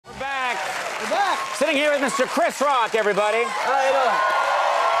Sitting here with Mr. Chris Rock, everybody. How you doing?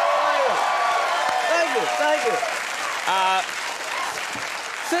 Thank you.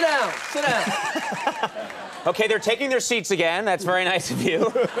 Sit down. Okay, they're taking their seats again. That's very nice of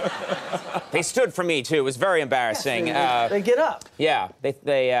you. They stood for me, too. It was very embarrassing. They get up. Yeah.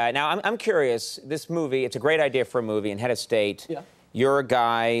 Now, I'm curious. This movie, it's a great idea for a movie, and head of state. Yeah. You're a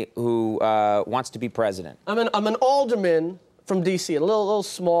guy who wants to be president. I'm an alderman from D.C., a little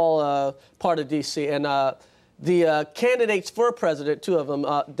small part of D.C., and the candidates for president, two of them,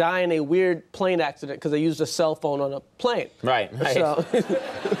 die in a weird plane accident because they used a cell phone on a plane. Right. So,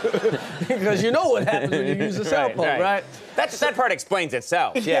 because you know what happens when you use a cell phone, right? That part explains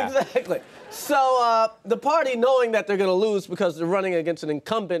itself, yeah. Exactly. So the party, knowing that they're going to lose because they're running against an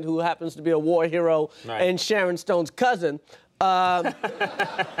incumbent who happens to be a war hero and Sharon Stone's cousin,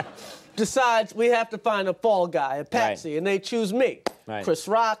 decides we have to find a fall guy, a patsy, and they choose me, Chris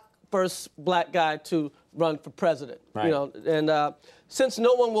Rock, first black guy to run for president. You know, and since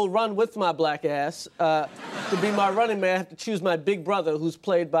no one will run with my black ass, to be my running mate, I have to choose my big brother, who's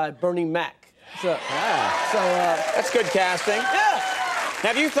played by Bernie Mac. So, that's good casting. Yeah. Now,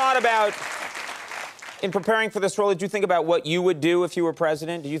 have you thought about, in preparing for this role, did you think about what you would do if you were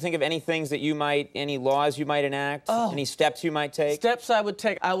president? Did you think of any things that you might, any laws you might enact, any steps you might take? Steps I would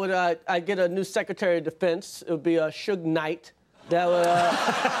take, I'd get a new Secretary of Defense. It would be Suge Knight. That would.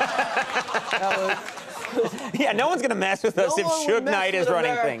 Yeah, no one's gonna mess with us if Suge Knight is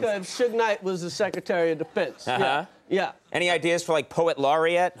running things. If Suge Knight was the Secretary of Defense. Yeah. Any ideas for, like, Poet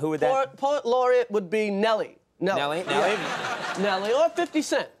Laureate? Who would that? Poet Laureate would be Nelly. Nelly? Nelly or 50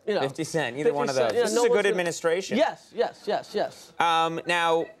 Cent. You know. 50 Cent, either one of those. Yeah, this is a good administration. Yes.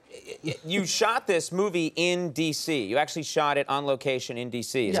 Now, you shot this movie in D.C. You actually shot it on location in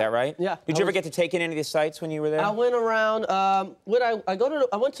D.C., is that right? Yeah. Did you ever get to take in any of the sites when you were there? I went around, I went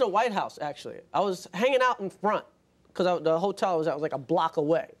to the White House, actually. I was hanging out in front, because the hotel I was at was like a block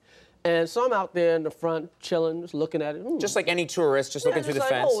away. And so I'm out there in the front, chilling, just looking at it. Just like any tourist, just looking through the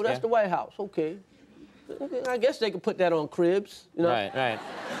fence. Oh, that's the White House, okay. I guess they could put that on cribs, you know? Right.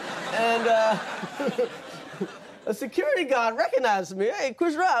 And a security guard recognized me. Hey,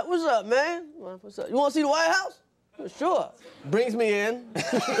 Chris Rock, what's up, man? What's up? You want to see the White House? Sure. Brings me in.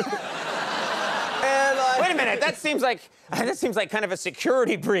 And, wait a minute, that seems like kind of a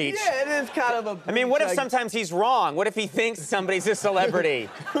security breach. Yeah, it is kind of a breach. I mean, what if sometimes he's wrong? What if he thinks somebody's a celebrity?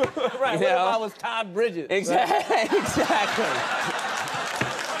 Right, what if I was Todd Bridges? Exactly.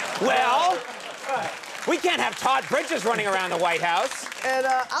 Well, we can't have Todd Bridges running around the White House. And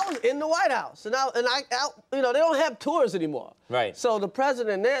I was in the White House, and I you know, they don't have tours anymore. Right. So the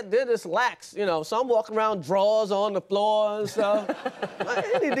president, they're just lax, you know. So I'm walking around, drawers on the floor and stuff.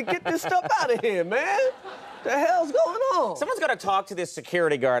 I need to get this stuff out of here, man. The hell's going on? Someone's got to talk to this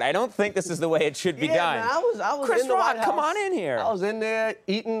security guard. I don't think this is the way it should be done. Man, I was Chris in the White Rock, House. come on in here. I was in there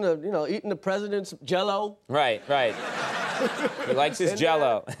eating the president's Jell-O. Right. He likes his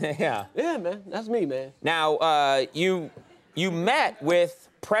Jell-O. Yeah. Yeah, man, that's me, man. Now, you met with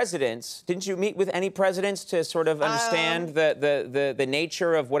presidents. Didn't you meet with any presidents to sort of understand the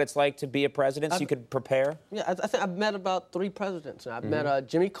nature of what it's like to be a president so you could prepare? Yeah, I think I've met about 3 presidents. I've met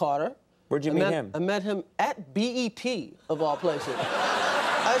Jimmy Carter. Where'd you meet him? I met him at BET, of all places.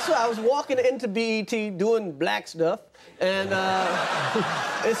 I was walking into BET doing black stuff, and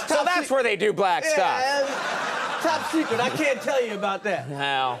it's top so that's where they do black stuff. Top secret. I can't tell you about that.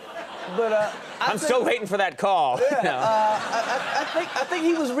 Well, but I'm still waiting for that call. Yeah, I think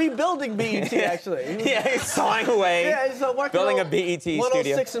he was rebuilding BET actually. He's sawing away. Yeah, he's working building on a BET studio.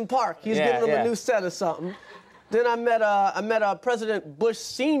 106 in Park. He's giving them a new set or something. Then I met President Bush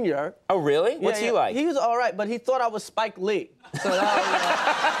Sr. Oh, really? What's he like? He was all right, but he thought I was Spike Lee. So that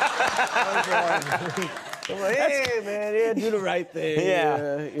was I'm like, hey, man, do the right thing.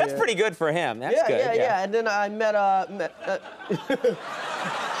 Yeah. That's pretty good for him. That's good. Yeah. And then I met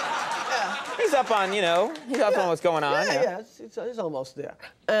he's up on, on what's going on. Yeah, he's almost there.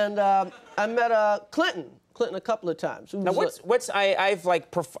 And I met Clinton a couple of times. Now, I've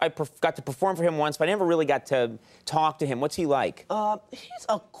got to perform for him once, but I never really got to talk to him. What's he like? He's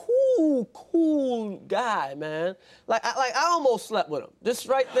a cool guy, man. Like I almost slept with him, just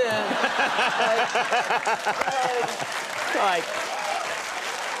right there. like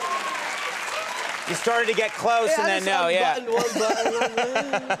you started to get close, and then one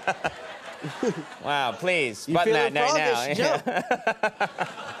button. Wow, please, You button that feeling now. froggish?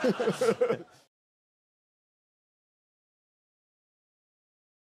 Jump.